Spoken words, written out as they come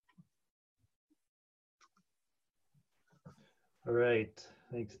All right.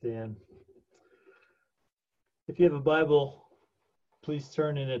 Thanks, Dan. If you have a Bible, please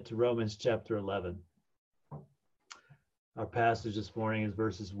turn in it to Romans chapter 11. Our passage this morning is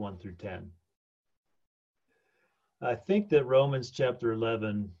verses 1 through 10. I think that Romans chapter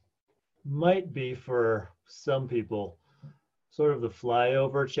 11 might be, for some people, sort of the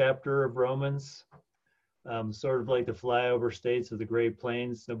flyover chapter of Romans, sort of like the flyover states of the Great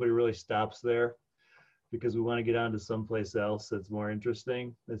Plains. Nobody really stops there because we want to get on to someplace else that's more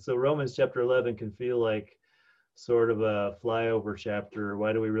interesting. And so Romans chapter 11 can feel like sort of a flyover chapter.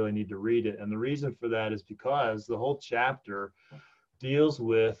 Why do we really need to read it? And the reason for that is because the whole chapter deals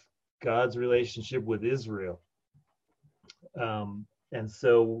with God's relationship with Israel. And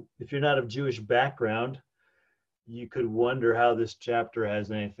so if you're not of Jewish background, you could wonder how this chapter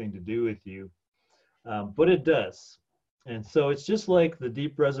has anything to do with you. But it does. And so it's just like the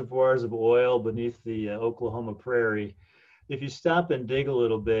deep reservoirs of oil beneath the Oklahoma prairie. If you stop and dig a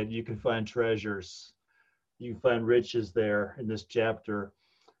little bit, you can find treasures. You can find riches there in this chapter.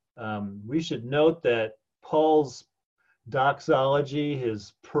 We should note that Paul's doxology,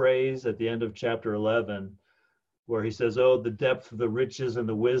 his praise at the end of chapter 11, where he says, "Oh, the depth of the riches and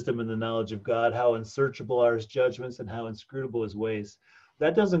the wisdom and the knowledge of God, how unsearchable are his judgments and how inscrutable his ways."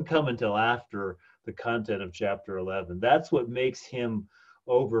 That doesn't come until after the content of chapter 11. That's what makes him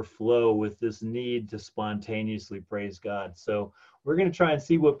overflow with this need to spontaneously praise God. So we're going to try and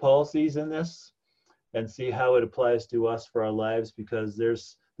see what Paul sees in this and see how it applies to us for our lives, because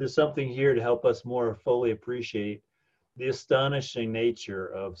there's something here to help us more fully appreciate the astonishing nature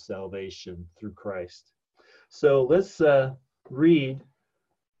of salvation through Christ. So let's read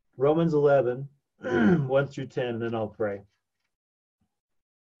Romans 11, 1 through 10, and then I'll pray.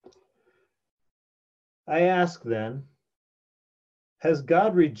 I ask then, has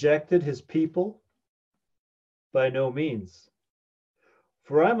God rejected his people? By no means.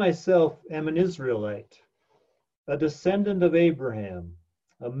 For I myself am an Israelite, a descendant of Abraham,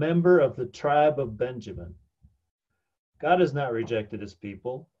 a member of the tribe of Benjamin. God has not rejected his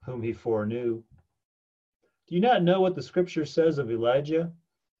people, whom he foreknew. Do you not know what the scripture says of Elijah,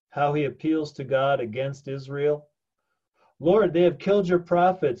 how he appeals to God against Israel? Lord, they have killed your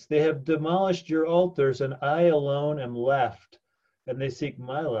prophets, they have demolished your altars, and I alone am left, and they seek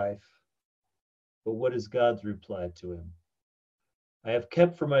my life. But what is God's reply to him? I have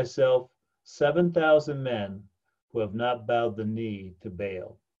kept for myself 7,000 men who have not bowed the knee to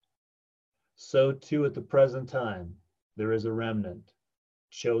Baal. So too at the present time there is a remnant,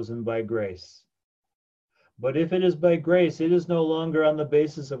 chosen by grace. But if it is by grace, it is no longer on the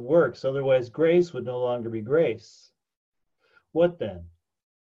basis of works, otherwise grace would no longer be grace. What then?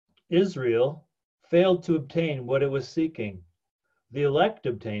 Israel failed to obtain what it was seeking. The elect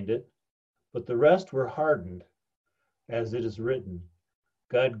obtained it, but the rest were hardened. As it is written,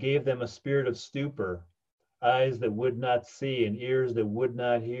 God gave them a spirit of stupor, eyes that would not see and ears that would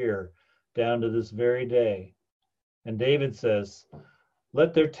not hear, down to this very day. And David says,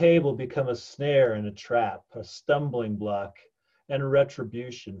 let their table become a snare and a trap, a stumbling block and a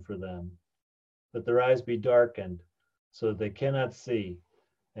retribution for them. Let their eyes be darkened, so that they cannot see,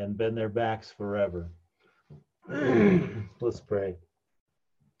 and bend their backs forever. Let's pray.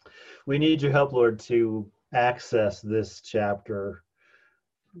 We need your help, Lord, to access this chapter.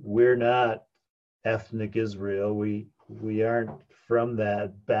 We're not ethnic Israel. We aren't from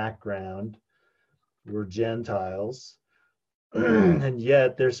that background. We're Gentiles. And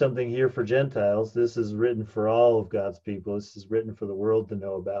yet there's something here for Gentiles. This is written for all of God's people. This is written for the world to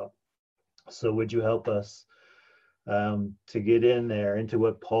know about. So would you help us to get in there into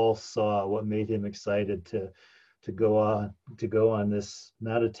what Paul saw, what made him excited to go on this,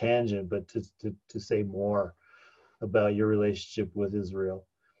 not a tangent, but to say more about your relationship with Israel.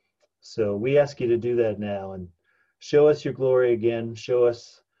 So we ask you to do that now and show us your glory again. Show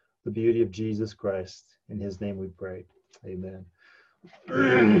us the beauty of Jesus Christ. In his name we pray. Amen.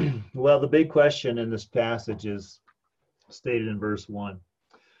 Well, the big question in this passage is stated in verse 1.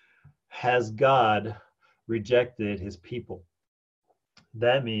 Has God rejected his people?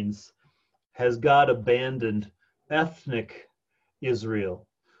 That means, has God abandoned ethnic Israel,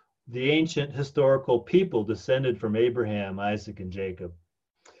 the ancient historical people descended from Abraham, Isaac, and Jacob?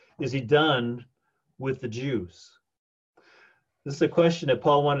 Is he done with the Jews? This is a question that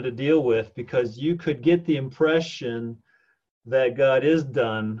Paul wanted to deal with, because you could get the impression that God is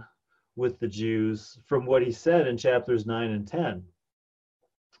done with the Jews from what he said in chapters 9 and 10.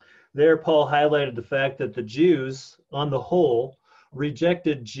 There, Paul highlighted the fact that the Jews, on the whole,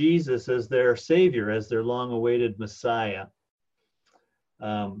 rejected Jesus as their Savior, as their long-awaited Messiah.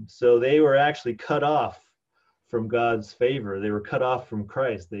 So they were actually cut off from God's favor. They were cut off from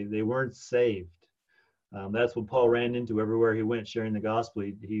Christ. They weren't saved. That's what Paul ran into everywhere he went, sharing the gospel.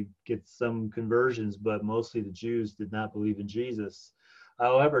 He gets some conversions, but mostly the Jews did not believe in Jesus.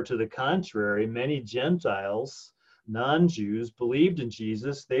 However, to the contrary, many Gentiles, non-Jews, believed in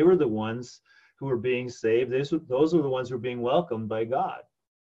Jesus. They were the ones who were being saved. Those were the ones who were being welcomed by God.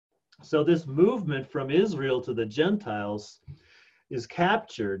 So this movement from Israel to the Gentiles is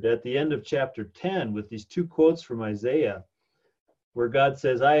captured at the end of chapter 10 with these two quotes from Isaiah, where God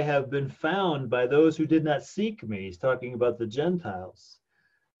says, I have been found by those who did not seek me. He's talking about the Gentiles.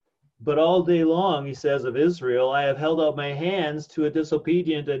 But all day long, he says of Israel, I have held out my hands to a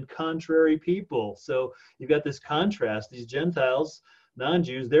disobedient and contrary people. So you've got this contrast. These Gentiles,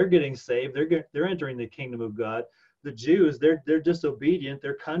 non-Jews, they're getting saved. They're entering the kingdom of God. The Jews, they're disobedient.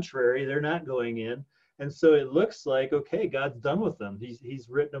 They're contrary. They're not going in. And so it looks like, okay, God's done with them. He's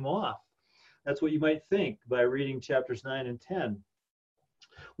written them off. That's what you might think by reading chapters 9 and 10.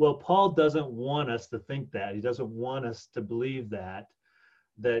 Well, Paul doesn't want us to think that. He doesn't want us to believe that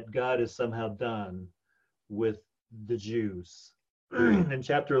God is somehow done with the Jews. And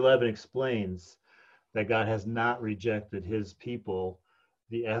chapter 11 explains that God has not rejected his people,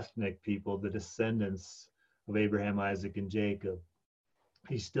 the ethnic people, the descendants of Abraham, Isaac, and Jacob.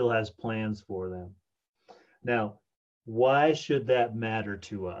 He still has plans for them. Now, why should that matter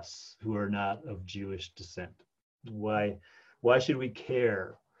to us who are not of Jewish descent? Why should we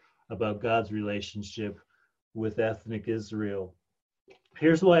care about God's relationship with ethnic Israel?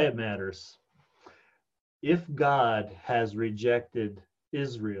 Here's why it matters. If God has rejected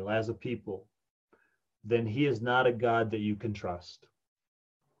Israel as a people, then he is not a God that you can trust.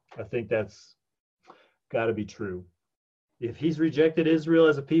 I think that's got to be true. If he's rejected Israel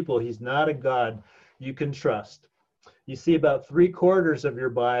as a people, he's not a God you can trust. You see, about 3/4 of your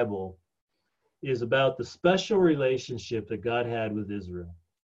Bible is about the special relationship that God had with Israel.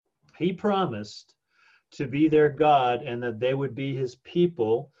 He promised to be their God and that they would be his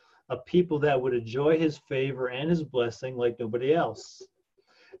people, a people that would enjoy his favor and his blessing like nobody else.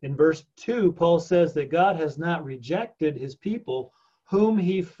 In verse 2, Paul says that God has not rejected his people whom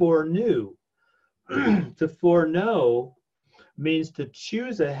he foreknew. To foreknow means to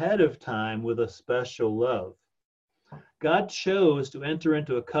choose ahead of time with a special love. God chose to enter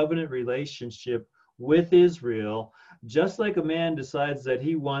into a covenant relationship with Israel, just like a man decides that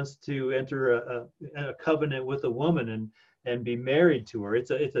he wants to enter a covenant with a woman and be married to her.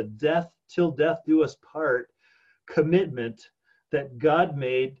 It's a death till death do us part commitment that God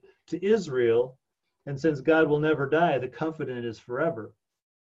made to Israel. And since God will never die, the covenant is forever.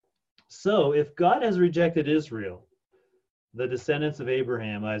 So if God has rejected Israel, the descendants of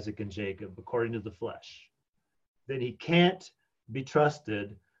Abraham, Isaac, and Jacob, according to the flesh, then he can't be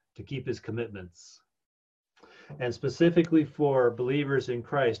trusted to keep his commitments. And specifically for believers in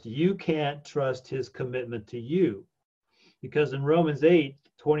Christ, you can't trust his commitment to you. Because in Romans 8,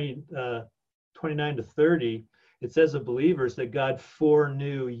 29 to 30, it says of believers that God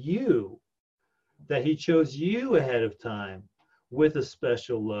foreknew you, that he chose you ahead of time with a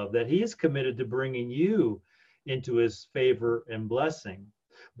special love, that he is committed to bringing you into his favor and blessing.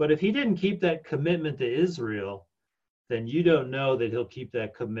 But if he didn't keep that commitment to Israel, then you don't know that he'll keep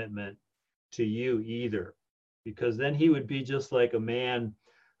that commitment to you either. Because then he would be just like a man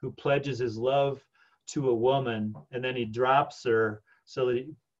who pledges his love to a woman and then he drops her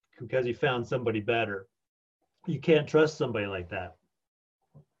because he found somebody better. You can't trust somebody like that.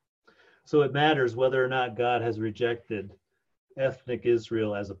 So it matters whether or not God has rejected ethnic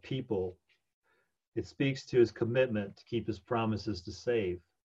Israel as a people. It speaks to his commitment to keep his promises to save,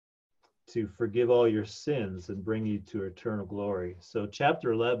 to forgive all your sins and bring you to eternal glory. So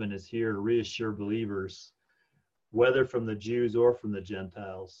chapter 11 is here to reassure believers, whether from the Jews or from the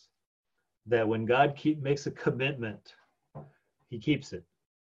Gentiles, that when God makes a commitment, he keeps it.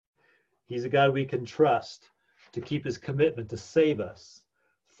 He's a God we can trust to keep his commitment to save us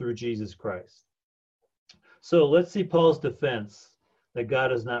through Jesus Christ. So let's see Paul's defense that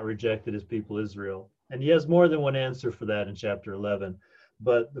God has not rejected his people Israel. And he has more than one answer for that in chapter 11.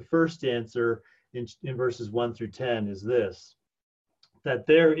 But the first answer in verses 1 through 10 is this, that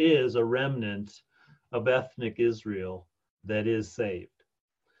there is a remnant of ethnic Israel that is saved.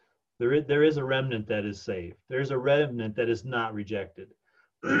 There is a remnant that is saved. There's a remnant that is not rejected,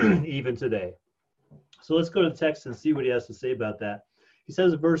 even today. So let's go to the text and see what he has to say about that. He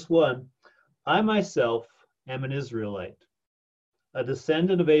says in verse 1, I myself am an Israelite, a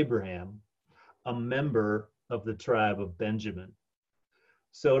descendant of Abraham, a member of the tribe of Benjamin.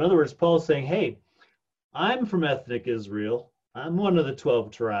 So in other words, Paul's saying, hey, I'm from ethnic Israel. I'm one of the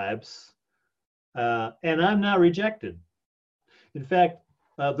 12 tribes. and I'm not rejected. In fact,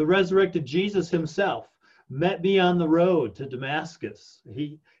 the resurrected Jesus himself met me on the road to Damascus.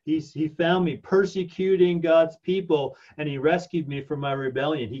 He found me persecuting God's people, and he rescued me from my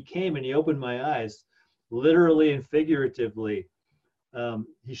rebellion. He came and he opened my eyes, literally and figuratively.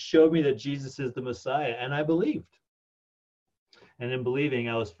 He showed me that Jesus is the Messiah, and I believed. And in believing,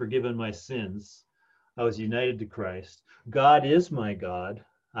 I was forgiven my sins. I was united to Christ. God is my God.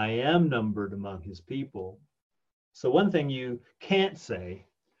 I am numbered among his people. So one thing you can't say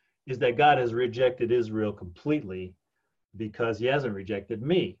is that God has rejected Israel completely because he hasn't rejected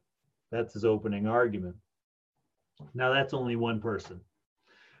me. That's his opening argument. Now, that's only one person,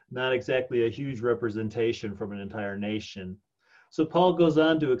 not exactly a huge representation from an entire nation. So Paul goes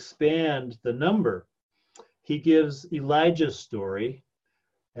on to expand the number. He gives Elijah's story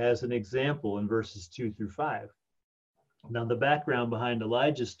as an example in verses 2 through 5. Now, the background behind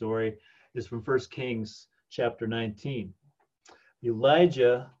Elijah's story is from 1 Kings chapter 19.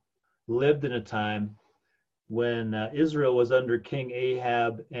 Elijah lived in a time when Israel was under King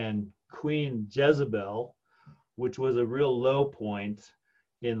Ahab and Queen Jezebel, which was a real low point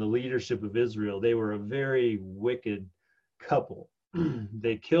in the leadership of Israel. They were a very wicked couple.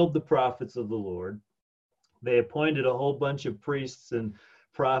 They killed the prophets of the Lord. They appointed a whole bunch of priests and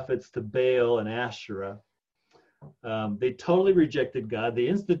prophets to Baal and Asherah. They totally rejected God. They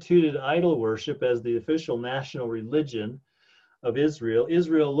instituted idol worship as the official national religion of Israel.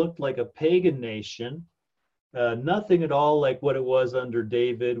 Israel looked like a pagan nation, nothing at all like what it was under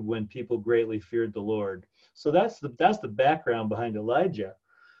David when people greatly feared the Lord. So that's the background behind Elijah.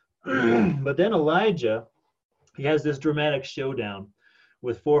 But then Elijah, he has this dramatic showdown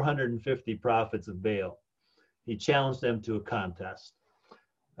with 450 prophets of Baal. He challenged them to a contest.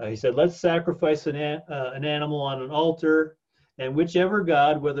 He said, let's sacrifice an animal on an altar, and whichever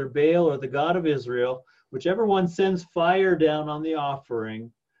God, whether Baal or the God of Israel, whichever one sends fire down on the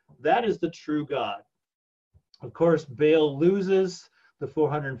offering, that is the true God. Of course, Baal loses, the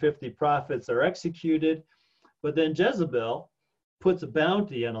 450 prophets are executed, but then Jezebel puts a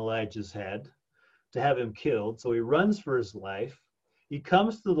bounty on Elijah's head to have him killed, so he runs for his life. He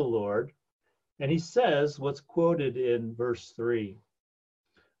comes to the Lord, and he says what's quoted in verse 3.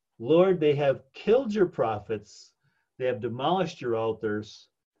 Lord, they have killed your prophets, they have demolished your altars,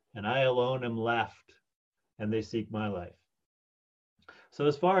 and I alone am left, and they seek my life. So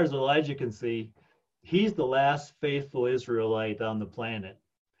as far as Elijah can see, he's the last faithful Israelite on the planet,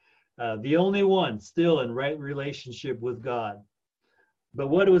 the only one still in right relationship with God. But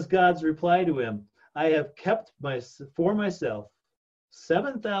what was God's reply to him? I have kept for myself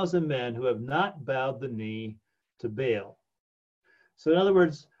 7,000 men who have not bowed the knee to Baal. So in other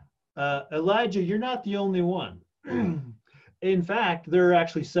words, Elijah, you're not the only one. In fact, there are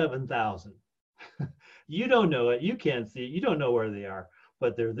actually 7,000. You don't know it. You can't see it. You don't know where they are,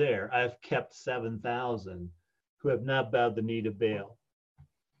 but they're there. I've kept 7,000 who have not bowed the knee to Baal.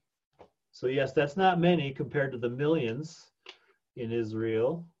 So yes, that's not many compared to the millions in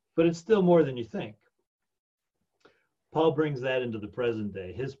Israel, but it's still more than you think. Paul brings that into the present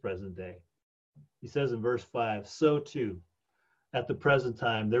day, his present day. He says in verse 5, so too, at the present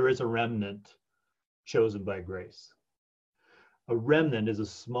time, there is a remnant chosen by grace. A remnant is a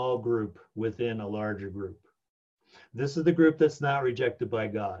small group within a larger group. This is the group that's not rejected by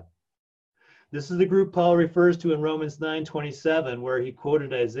God. This is the group Paul refers to in Romans 9:27, where he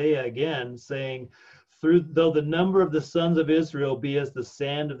quoted Isaiah again, saying, though the number of the sons of Israel be as the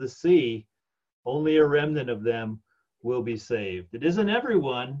sand of the sea, only a remnant of them will be saved. It isn't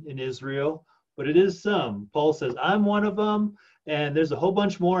everyone in Israel, but it is some. Paul says, I'm one of them, and there's a whole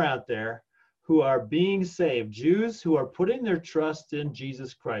bunch more out there who are being saved. Jews who are putting their trust in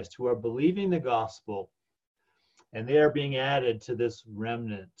Jesus Christ, who are believing the gospel, and they are being added to this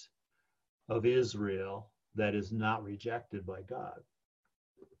remnant of Israel that is not rejected by God.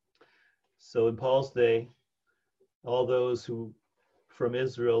 So in Paul's day, all those who from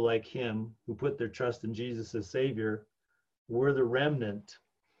Israel like him, who put their trust in Jesus as Savior, were the remnant.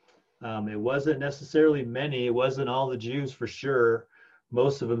 It wasn't necessarily many. It wasn't all the Jews for sure.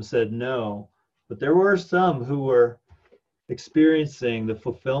 Most of them said no. But there were some who were experiencing the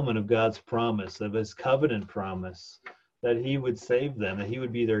fulfillment of God's promise, of his covenant promise, that he would save them, that he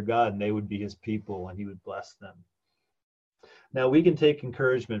would be their God, and they would be his people, and he would bless them. Now, we can take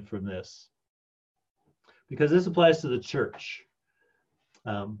encouragement from this, because this applies to the church.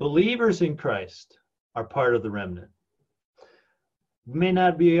 Believers in Christ are part of the remnant. You may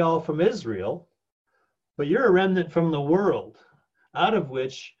not be all from Israel, but you're a remnant from the world, out of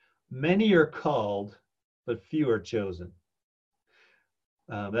which many are called, but few are chosen.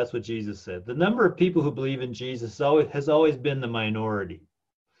 That's what Jesus said. The number of people who believe in Jesus has always been the minority,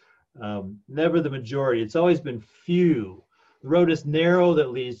 never the majority. It's always been few. The road is narrow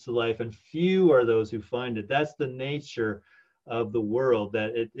that leads to life, and few are those who find it. That's the nature of the world,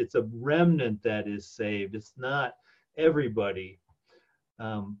 that it's a remnant that is saved. It's not everybody.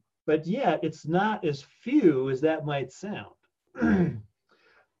 But yet, it's not as few as that might sound.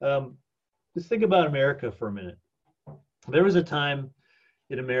 Just think about America for a minute. There was a time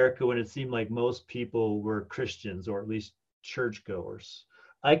in America when it seemed like most people were Christians, or at least churchgoers.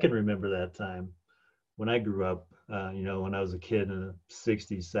 I can remember that time when I grew up, when I was a kid in the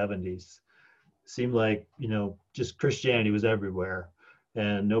 60s, 70s. Seemed like, just Christianity was everywhere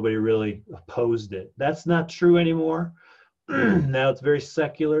and nobody really opposed it. That's not true anymore. Now it's very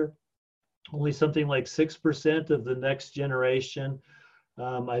secular. Only something like 6% of the next generation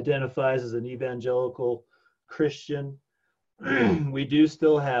identifies as an evangelical Christian. We do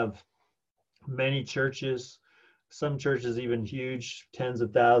still have many churches, some churches even huge, tens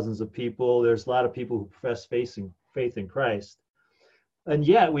of thousands of people. There's a lot of people who profess faith in Christ. And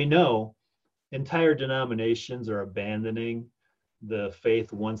yet we know entire denominations are abandoning the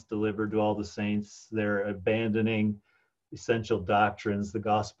faith once delivered to all the saints. They're abandoning essential doctrines. The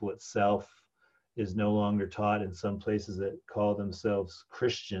gospel itself is no longer taught in some places that call themselves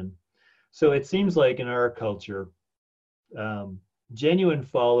Christian. So it seems like in our culture, genuine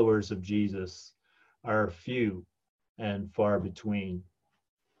followers of Jesus are few and far between.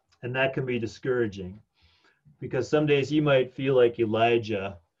 And that can be discouraging, because some days you might feel like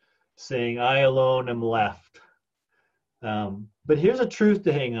Elijah saying, I alone am left. But here's a truth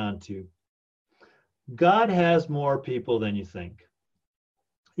to hang on to. God has more people than you think.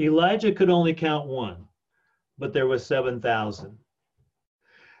 Elijah could only count one, but there was 7,000.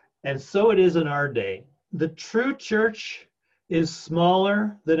 And so it is in our day. The true church is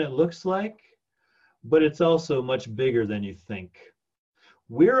smaller than it looks like, but it's also much bigger than you think.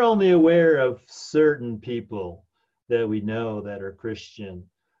 We're only aware of certain people that we know that are Christian.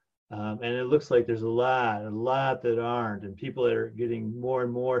 And it looks like there's a lot that aren't, and people that are getting more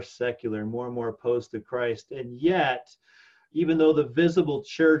and more secular, more and more opposed to Christ. And yet, even though the visible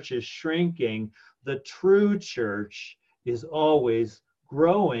church is shrinking, the true church is always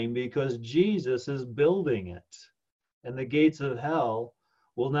growing because Jesus is building it. And the gates of hell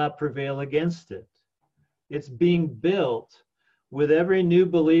will not prevail against it. It's being built with every new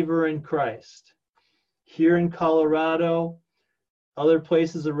believer in Christ. Here in Colorado, other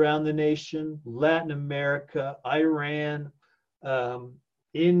places around the nation, Latin America, Iran,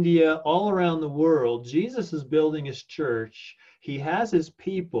 India, all around the world, Jesus is building his church. He has his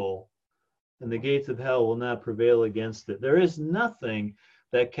people, and the gates of hell will not prevail against it. There is nothing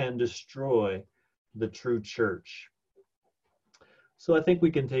that can destroy the true church. So I think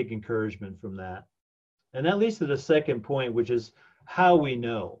we can take encouragement from that. And that leads to the second point, which is how we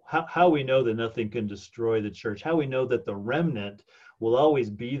know. How we know that nothing can destroy the church. How we know that the remnant will always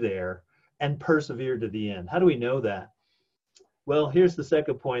be there and persevere to the end. How do we know that? Well, here's the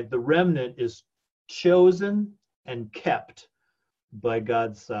second point. The remnant is chosen and kept by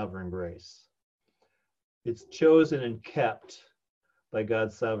God's sovereign grace. It's chosen and kept by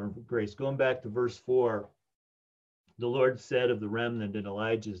God's sovereign grace. Going back to verse 4, the Lord said of the remnant in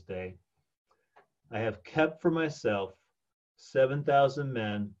Elijah's day, I have kept for myself 7,000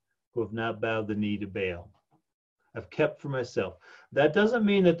 men who have not bowed the knee to Baal. I've kept for myself. That doesn't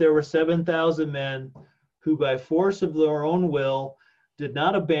mean that there were 7,000 men who by force of their own will did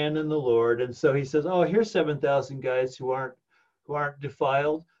not abandon the Lord. And so he says, oh, here's 7,000 guys who aren't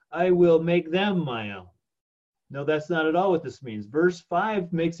defiled. I will make them my own. No, that's not at all what this means. Verse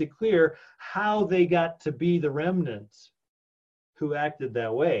 5 makes it clear how they got to be the remnant who acted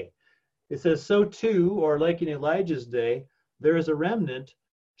that way. It says, so too, or like in Elijah's day, there is a remnant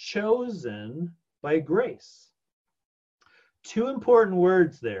chosen by grace. Two important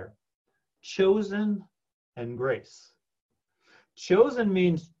words there, chosen and grace. Chosen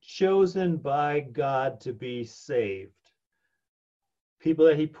means chosen by God to be saved. People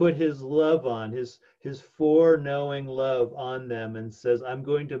that he put his love on, his foreknowing love on them, and says, I'm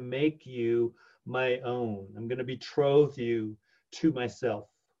going to make you my own. I'm going to betroth you to myself.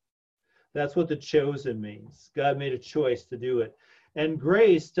 That's what the chosen means. God made a choice to do it. And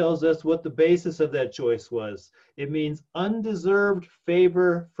grace tells us what the basis of that choice was. It means undeserved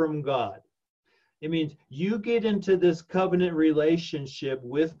favor from God. It means you get into this covenant relationship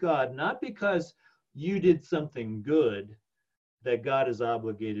with God, not because you did something good that God is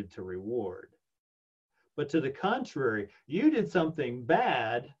obligated to reward, but to the contrary, you did something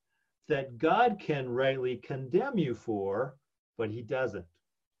bad that God can rightly condemn you for, but he doesn't.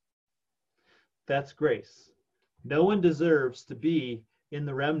 That's grace. No one deserves to be in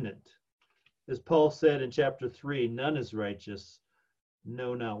the remnant. As Paul said in chapter 3, none is righteous,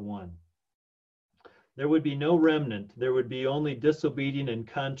 no, not one. There would be no remnant. There would be only disobedient and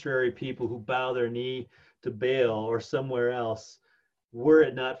contrary people who bow their knee to Baal or somewhere else, were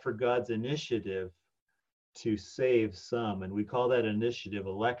it not for God's initiative to save some. And we call that initiative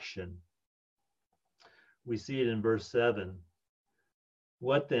election. We see it in verse 7.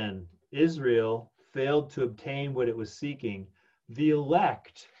 What then? Israel failed to obtain what it was seeking. The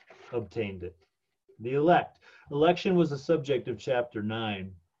elect obtained it. The elect. Election was the subject of chapter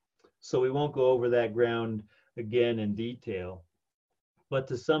 9. So we won't go over that ground again in detail. But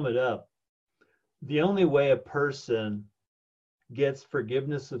to sum it up, the only way a person gets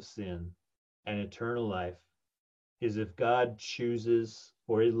forgiveness of sin and eternal life is if God chooses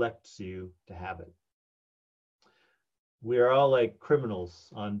or elects you to have it. We are all like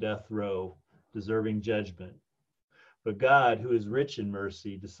criminals on death row, deserving judgment. But God, who is rich in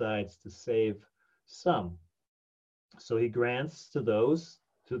mercy, decides to save some. So he grants to those,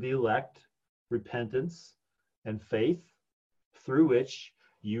 to the elect, repentance and faith, through which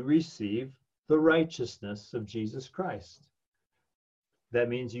you receive the righteousness of Jesus Christ. That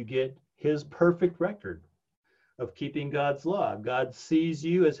means you get his perfect record of keeping God's law. God sees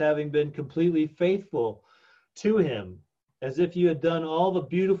you as having been completely faithful to him, as if you had done all the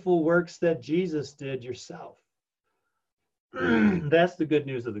beautiful works that Jesus did yourself. That's the good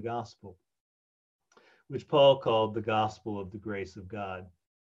news of the gospel, which Paul called the gospel of the grace of God.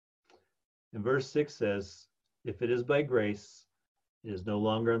 And verse 6 says, if it is by grace, it is no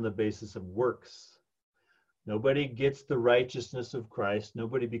longer on the basis of works. Nobody gets the righteousness of Christ.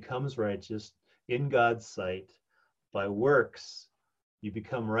 Nobody becomes righteous in God's sight by works. You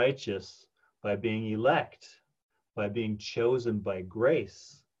become righteous by being elect, by being chosen by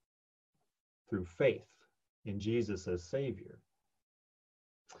grace through faith in Jesus as Savior.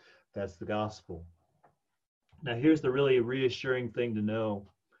 That's the gospel. Now, here's the really reassuring thing to know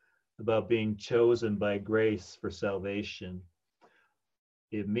about being chosen by grace for salvation.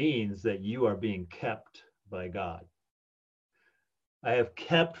 It means that you are being kept by God. I have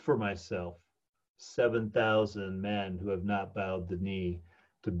kept for myself 7,000 men who have not bowed the knee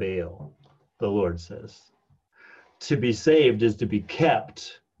to Baal, the Lord says. To be saved is to be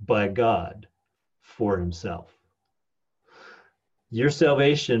kept by God for himself. Your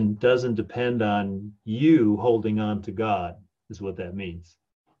salvation doesn't depend on you holding on to God, is what that means.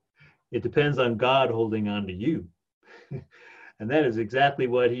 It depends on God holding on to you. And that is exactly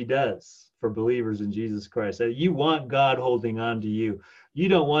what he does for believers in Jesus Christ. You want God holding on to you. You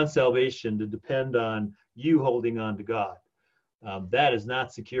don't want salvation to depend on you holding on to God. That is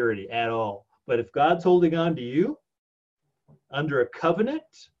not security at all. But if God's holding on to you under a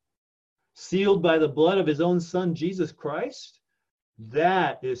covenant, sealed by the blood of his own son, Jesus Christ,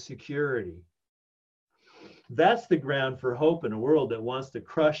 that is security. That's the ground for hope in a world that wants to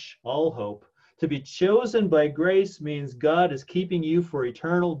crush all hope. To be chosen by grace means God is keeping you for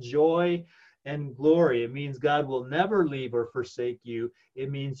eternal joy and glory. It means God will never leave or forsake you.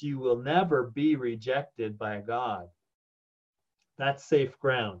 It means you will never be rejected by God. That's safe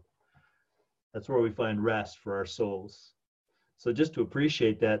ground. That's where we find rest for our souls. So just to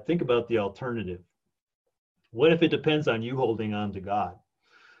appreciate that, think about the alternative. What if it depends on you holding on to God?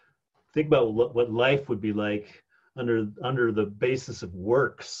 Think about what life would be like under the basis of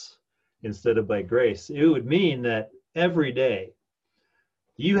works instead of by grace. It would mean that every day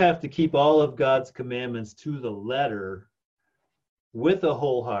you have to keep all of God's commandments to the letter with a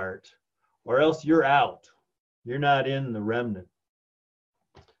whole heart, or else you're out. You're not in the remnant.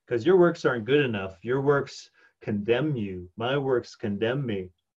 Because your works aren't good enough. Your works condemn you. My works condemn me.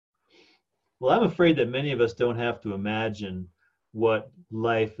 Well, I'm afraid that many of us don't have to imagine what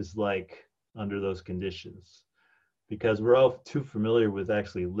life is like under those conditions, because we're all too familiar with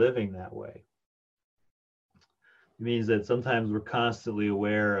actually living that way. It means that sometimes we're constantly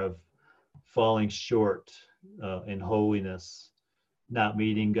aware of falling short in holiness, not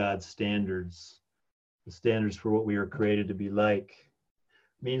meeting God's standards, the standards for what we were created to be like.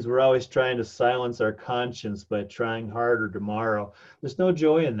 It means we're always trying to silence our conscience by trying harder tomorrow. There's no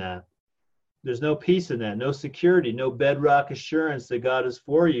joy in that. There's no peace in that, no security, no bedrock assurance that God is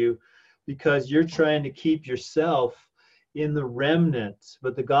for you, because you're trying to keep yourself in the remnant.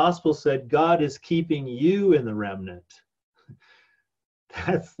 But the gospel said God is keeping you in the remnant.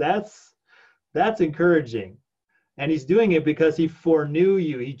 That's encouraging. And he's doing it because he foreknew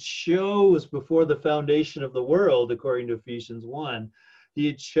you. He chose before the foundation of the world, according to Ephesians 1.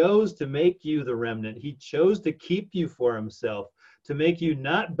 He chose to make you the remnant. He chose to keep you for himself, to make you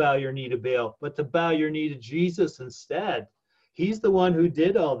not bow your knee to Baal, but to bow your knee to Jesus instead. He's the one who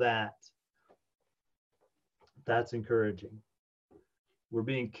did all that. That's encouraging. We're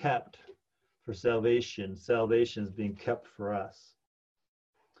being kept for salvation. Salvation is being kept for us.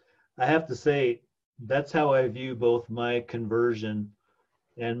 I have to say, that's how I view both my conversion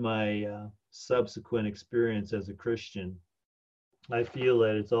and my subsequent experience as a Christian. I feel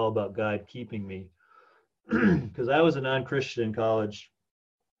that it's all about God keeping me. Because I was a non-Christian in college.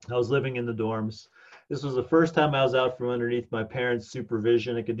 I was living in the dorms. This was the first time I was out from underneath my parents'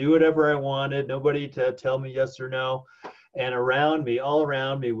 supervision. I could do whatever I wanted, nobody to tell me yes or no. And around me, all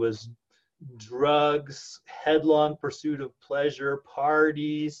around me, was drugs, headlong pursuit of pleasure,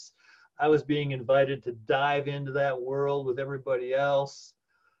 parties. I was being invited to dive into that world with everybody else.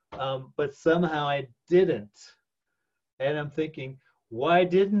 But somehow I didn't. And I'm thinking, why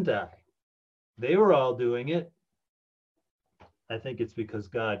didn't I? They were all doing it. I think it's because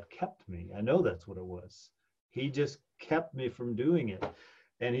God kept me. I know that's what it was. He just kept me from doing it.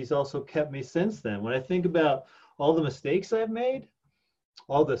 And he's also kept me since then. When I think about all the mistakes I've made,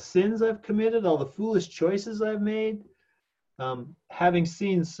 all the sins I've committed, all the foolish choices I've made, having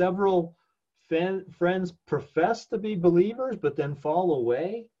seen several friends profess to be believers but then fall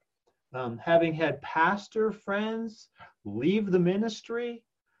away, having had pastor friends leave the ministry.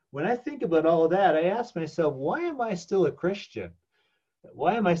 When I think about all of that, I ask myself, why am I still a Christian?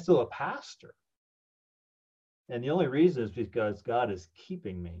 Why am I still a pastor? And the only reason is because God is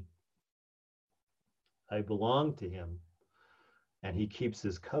keeping me. I belong to him, and he keeps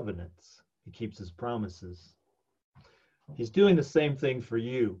his covenants. He keeps his promises. He's doing the same thing for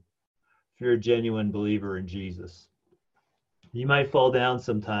you if you're a genuine believer in Jesus. You might fall down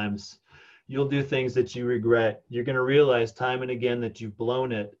sometimes. You'll do things that you regret. You're going to realize time and again that you've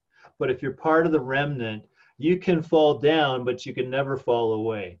blown it. But if you're part of the remnant, you can fall down, but you can never fall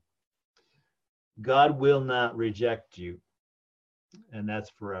away. God will not reject you, and that's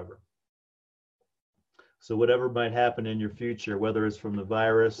forever. So whatever might happen in your future, whether it's from the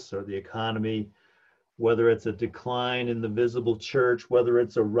virus or the economy, whether it's a decline in the visible church, whether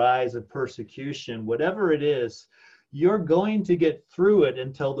it's a rise of persecution, whatever it is, you're going to get through it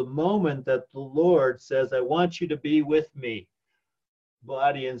until the moment that the Lord says, I want you to be with me,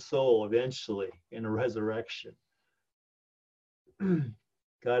 body and soul, eventually in a resurrection.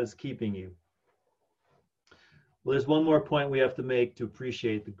 God is keeping you. Well, there's one more point we have to make to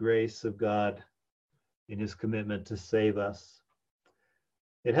appreciate the grace of God in his commitment to save us.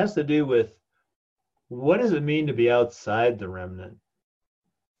 It has to do with, what does it mean to be outside the remnant?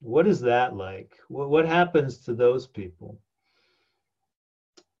 What is that like? What happens to those people?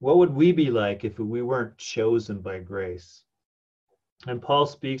 What would we be like if we weren't chosen by grace? And Paul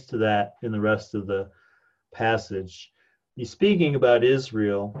speaks to that in the rest of the passage. He's speaking about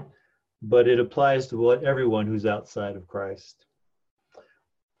Israel, but it applies to everyone who's outside of Christ.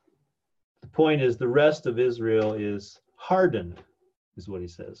 The point is, the rest of Israel is hardened, is what he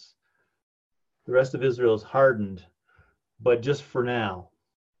says. The rest of Israel is hardened, but just for now.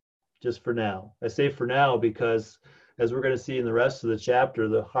 Just for now. I say for now because, as we're going to see in the rest of the chapter,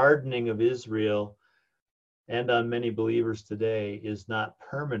 the hardening of Israel and on many believers today is not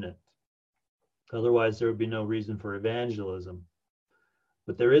permanent. Otherwise, there would be no reason for evangelism.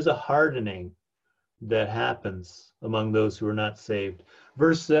 But there is a hardening that happens among those who are not saved.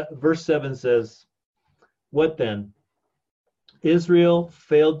 Verse 7 says, what then? Israel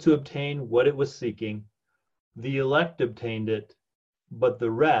failed to obtain what it was seeking. The elect obtained it, but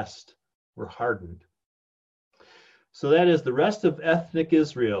the rest were hardened. So that is, the rest of ethnic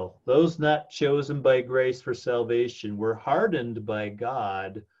Israel, those not chosen by grace for salvation, were hardened by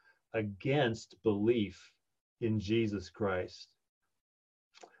God against belief in Jesus Christ.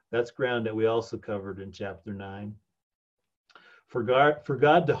 That's ground that we also covered in chapter 9. For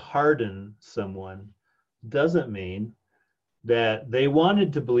God to harden someone doesn't mean that they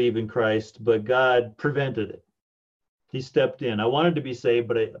wanted to believe in Christ, but God prevented it. He stepped in. I wanted to be saved,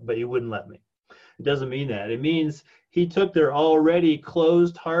 but he wouldn't let me. It doesn't mean that. It means he took their already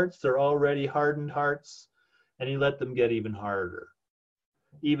closed hearts, their already hardened hearts, and he let them get even harder,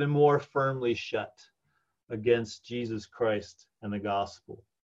 even more firmly shut against Jesus Christ and the gospel.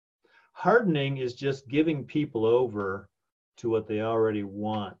 Hardening is just giving people over to what they already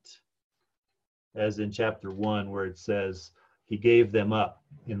want, as in chapter 1, where it says he gave them up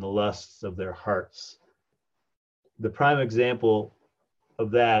in the lusts of their hearts. The prime example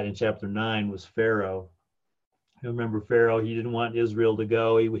of that in chapter 9 was Pharaoh. You remember Pharaoh, he didn't want Israel to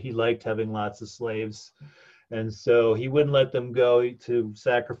go. He liked having lots of slaves. And so he wouldn't let them go to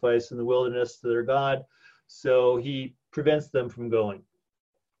sacrifice in the wilderness to their God. So he prevents them from going.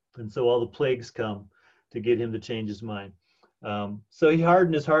 And so all the plagues come to get him to change his mind. So he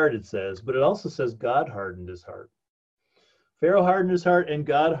hardened his heart, it says, but it also says God hardened his heart. Pharaoh hardened his heart and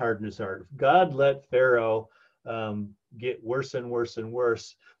God hardened his heart. God let Pharaoh get worse and worse and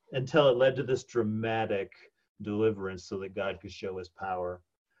worse until it led to this dramatic deliverance so that God could show his power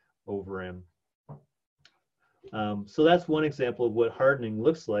over him. So that's one example of what hardening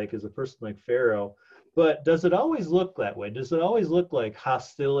looks like as a person like Pharaoh. But does it always look that way? Does it always look like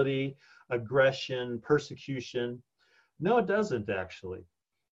hostility, aggression, persecution? No, it doesn't actually.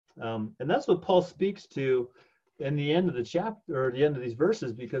 And that's what Paul speaks to in the end of the chapter, or the end of these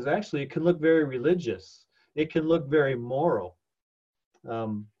verses, because actually it can look very religious. It can look very moral.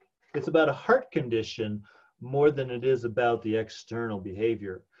 It's about a heart condition more than it is about the external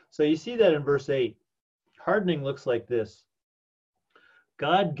behavior. So you see that in verse 8. Hardening looks like this.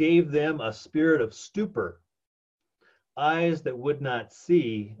 God gave them a spirit of stupor, eyes that would not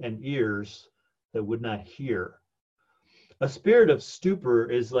see and ears that would not hear. A spirit of stupor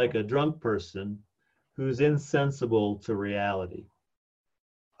is like a drunk person who's insensible to reality.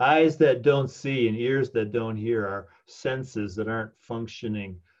 Eyes that don't see and ears that don't hear are senses that aren't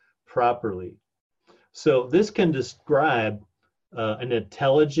functioning properly. So this can describe an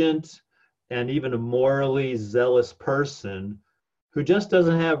intelligent and even a morally zealous person who just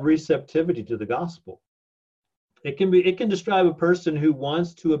doesn't have receptivity to the gospel. It can describe a person who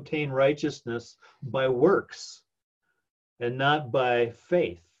wants to obtain righteousness by works and not by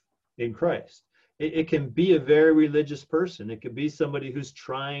faith in Christ. It can be a very religious person. It could be somebody who's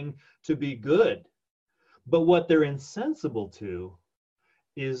trying to be good. But what they're insensible to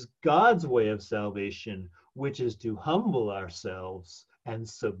is God's way of salvation, which is to humble ourselves and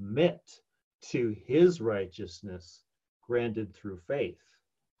submit to his righteousness granted through faith.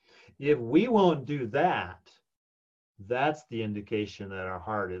 If we won't do that, that's the indication that our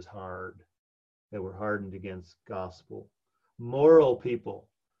heart is hard, that we're hardened against gospel. Moral people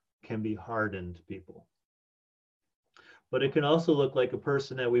can be hardened people. But it can also look like a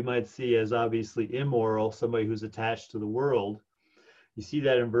person that we might see as obviously immoral, somebody who's attached to the world. You see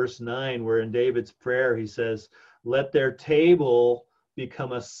that in verse 9, where in David's prayer he says, let their table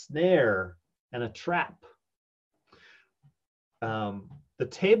become a snare and a trap. The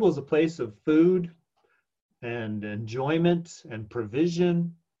table is a place of food and enjoyment and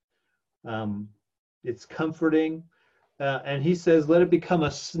provision. It's comforting. And he says, let it become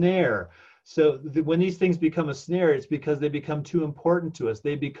a snare. So when these things become a snare, it's because they become too important to us.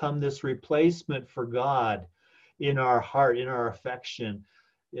 They become this replacement for God in our heart, in our affection,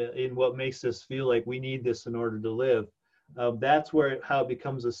 in what makes us feel like we need this in order to live. That's how it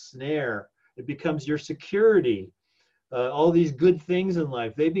becomes a snare. It becomes your security. All these good things in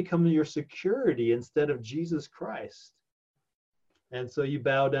life, they become your security instead of Jesus Christ. And so you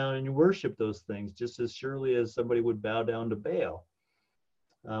bow down and you worship those things just as surely as somebody would bow down to Baal.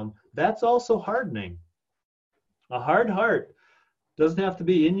 That's also hardening. A hard heart doesn't have to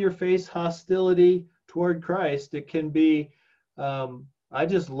be in your face hostility toward Christ. It can be, I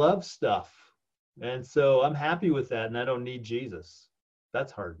just love stuff. And so I'm happy with that and I don't need Jesus.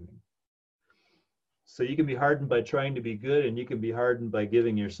 That's hardening. So you can be hardened by trying to be good, and you can be hardened by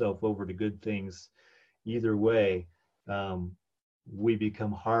giving yourself over to good things. Either way, we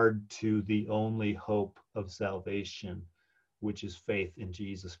become hard to the only hope of salvation, which is faith in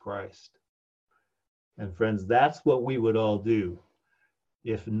Jesus Christ. And friends, that's what we would all do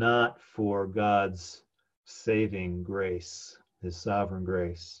if not for God's saving grace, his sovereign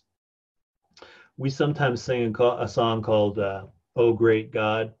grace. We sometimes sing a song called "Oh Great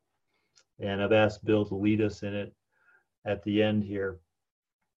God," and I've asked Bill to lead us in it at the end here.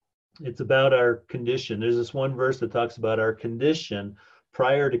 It's about our condition. There's this one verse that talks about our condition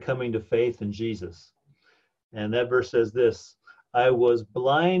prior to coming to faith in Jesus. And that verse says this, I was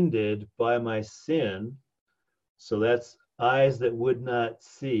blinded by my sin. So that's eyes that would not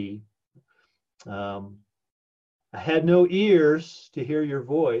see. I had no ears to hear your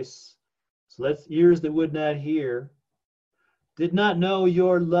voice. So that's ears that would not hear. Did not know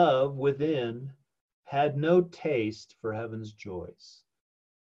your love within, had no taste for heaven's joys.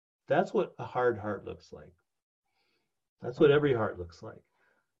 That's what a hard heart looks like. That's what every heart looks like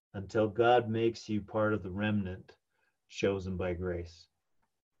until God makes you part of the remnant chosen by grace.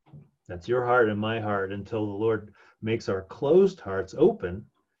 That's your heart and my heart until the Lord makes our closed hearts open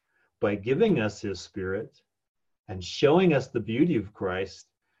by giving us his Spirit and showing us the beauty of Christ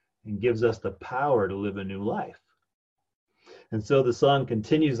and gives us the power to live a new life. And so the song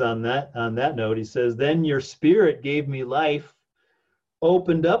continues on that note. He says, then your Spirit gave me life,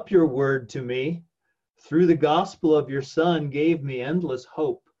 opened up your word to me, through the gospel of your Son, gave me endless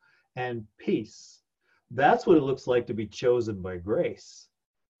hope and peace. That's what it looks like to be chosen by grace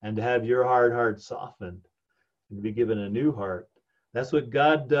and to have your hard heart softened and to be given a new heart. That's what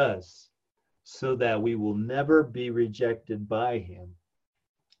God does so that we will never be rejected by him.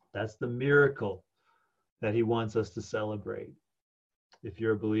 That's the miracle that he wants us to celebrate if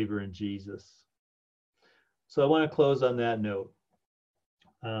you're a believer in Jesus. So I want to close on that note.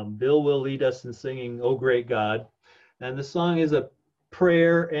 Bill will lead us in singing, "O Great God." And the song is a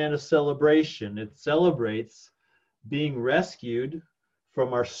prayer and a celebration. It celebrates being rescued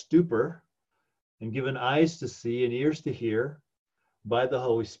from our stupor and given eyes to see and ears to hear by the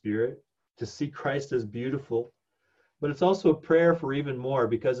Holy Spirit, to see Christ as beautiful. But it's also a prayer for even more,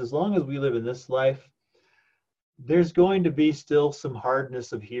 because as long as we live in this life, there's going to be still some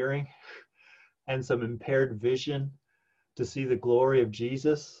hardness of hearing and some impaired vision to see the glory of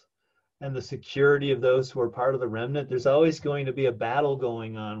Jesus and the security of those who are part of the remnant. There's always going to be a battle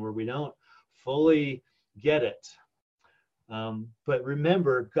going on where we don't fully get it. But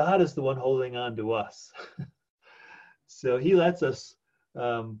remember, God is the one holding on to us. So he lets us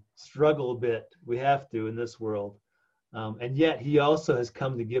struggle a bit. We have to in this world. And yet he also has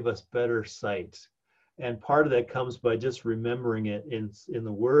come to give us better sight. And part of that comes by just remembering it in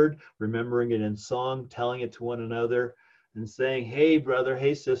the word, remembering it in song, telling it to one another, and saying, hey, brother,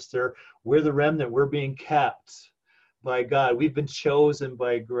 hey, sister, we're the remnant. We're being kept by God. We've been chosen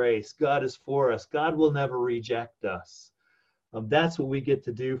by grace. God is for us. God will never reject us. That's what we get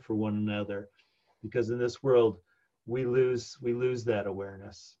to do for one another, because in this world, we lose that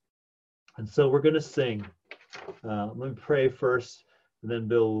awareness. And so we're going to sing. Let me pray first, and then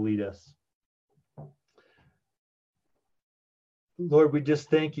Bill will lead us. Lord, we just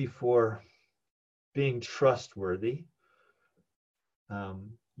thank you for being trustworthy.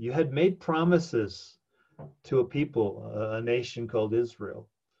 You had made promises to a people, a nation called Israel,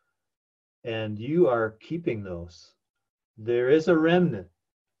 and you are keeping those. There is a remnant,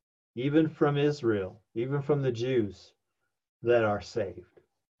 even from Israel, even from the Jews, that are saved.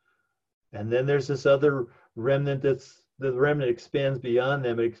 And then there's this other remnant the remnant expands beyond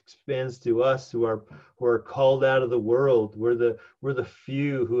them. It expands to us who are called out of the world. We're the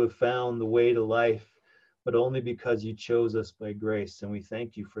few who have found the way to life, but only because you chose us by grace. And we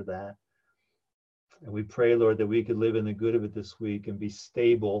thank you for that. And we pray, Lord, that we could live in the good of it this week and be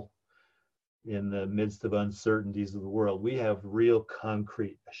stable in the midst of uncertainties of the world. We have real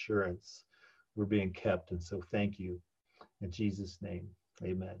concrete assurance we're being kept. And so thank you. In Jesus' name,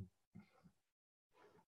 amen.